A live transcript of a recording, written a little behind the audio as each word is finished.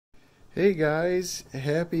Hey guys,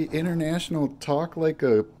 happy International Talk Like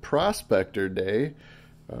a Prospector Day.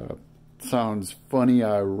 Uh, Sounds funny,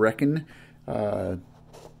 I reckon. Uh,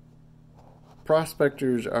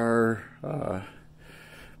 Prospectors are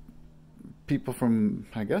people from,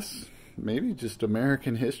 I guess, maybe just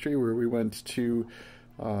American history, where we went to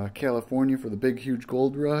California for the big, huge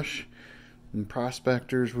gold rush. And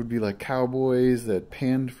prospectors would be like cowboys that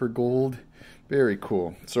panned for gold. Very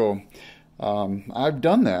cool. So, I've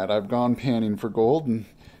done that. I've gone panning for gold, and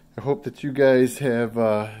I hope that you guys have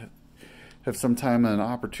some time and an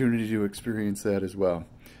opportunity to experience that as well.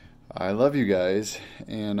 I love you guys,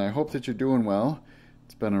 and I hope that you're doing well.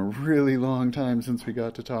 It's been a really long time since we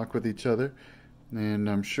got to talk with each other, and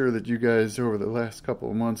I'm sure that you guys over the last couple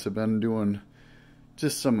of months have been doing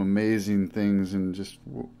just some amazing things, and just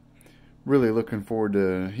really looking forward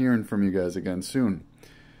to hearing from you guys again soon.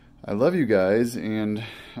 I love you guys, and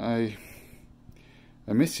I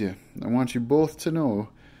miss you. I want you both to know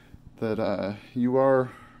that you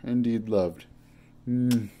are indeed loved.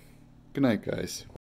 Good night, guys.